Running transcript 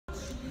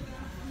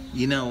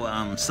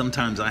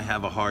Sometimes I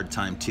have a hard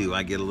time too.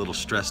 I get a little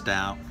stressed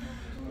out.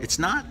 It's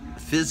not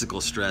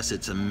physical stress,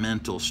 it's a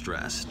mental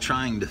stress,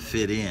 trying to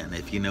fit in,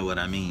 if you know what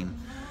I mean.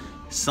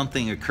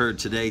 Something occurred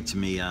today to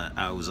me.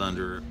 I was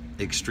under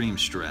extreme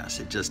stress.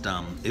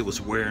 It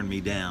was wearing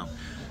me down.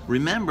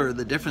 Remember,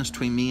 the difference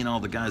between me and all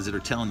the guys that are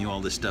telling you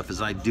all this stuff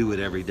is I do it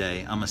every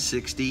day. I'm a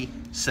 60,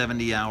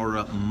 70 hour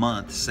a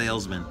month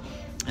salesman.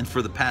 And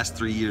for the past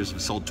 3 years,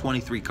 I've sold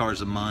 23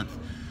 cars a month.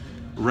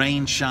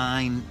 Rain,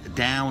 shine,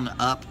 down,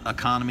 up,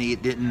 economy,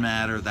 it didn't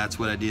matter. That's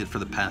what I did for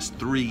the past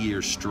 3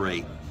 years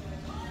straight.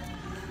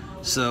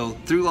 So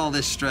through all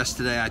this stress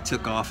today, I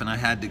took off and I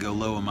had to go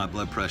low on my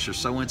blood pressure.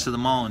 So I went to the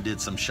mall and did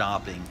some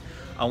shopping.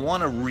 I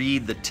want to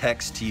read the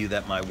text to you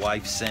that my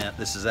wife sent.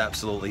 This is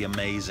absolutely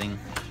amazing.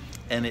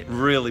 And it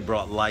really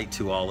brought light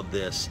to all of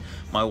this.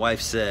 My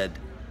wife said,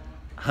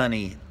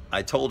 honey,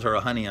 I told her,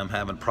 honey, I'm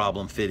having a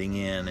problem fitting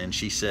in. And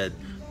she said,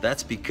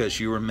 that's because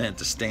you were meant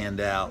to stand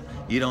out.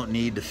 You don't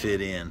need to fit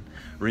in.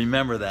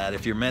 Remember that.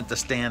 If you're meant to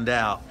stand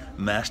out,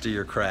 master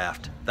your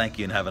craft. Thank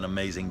you and have an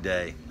amazing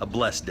day. A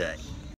blessed day.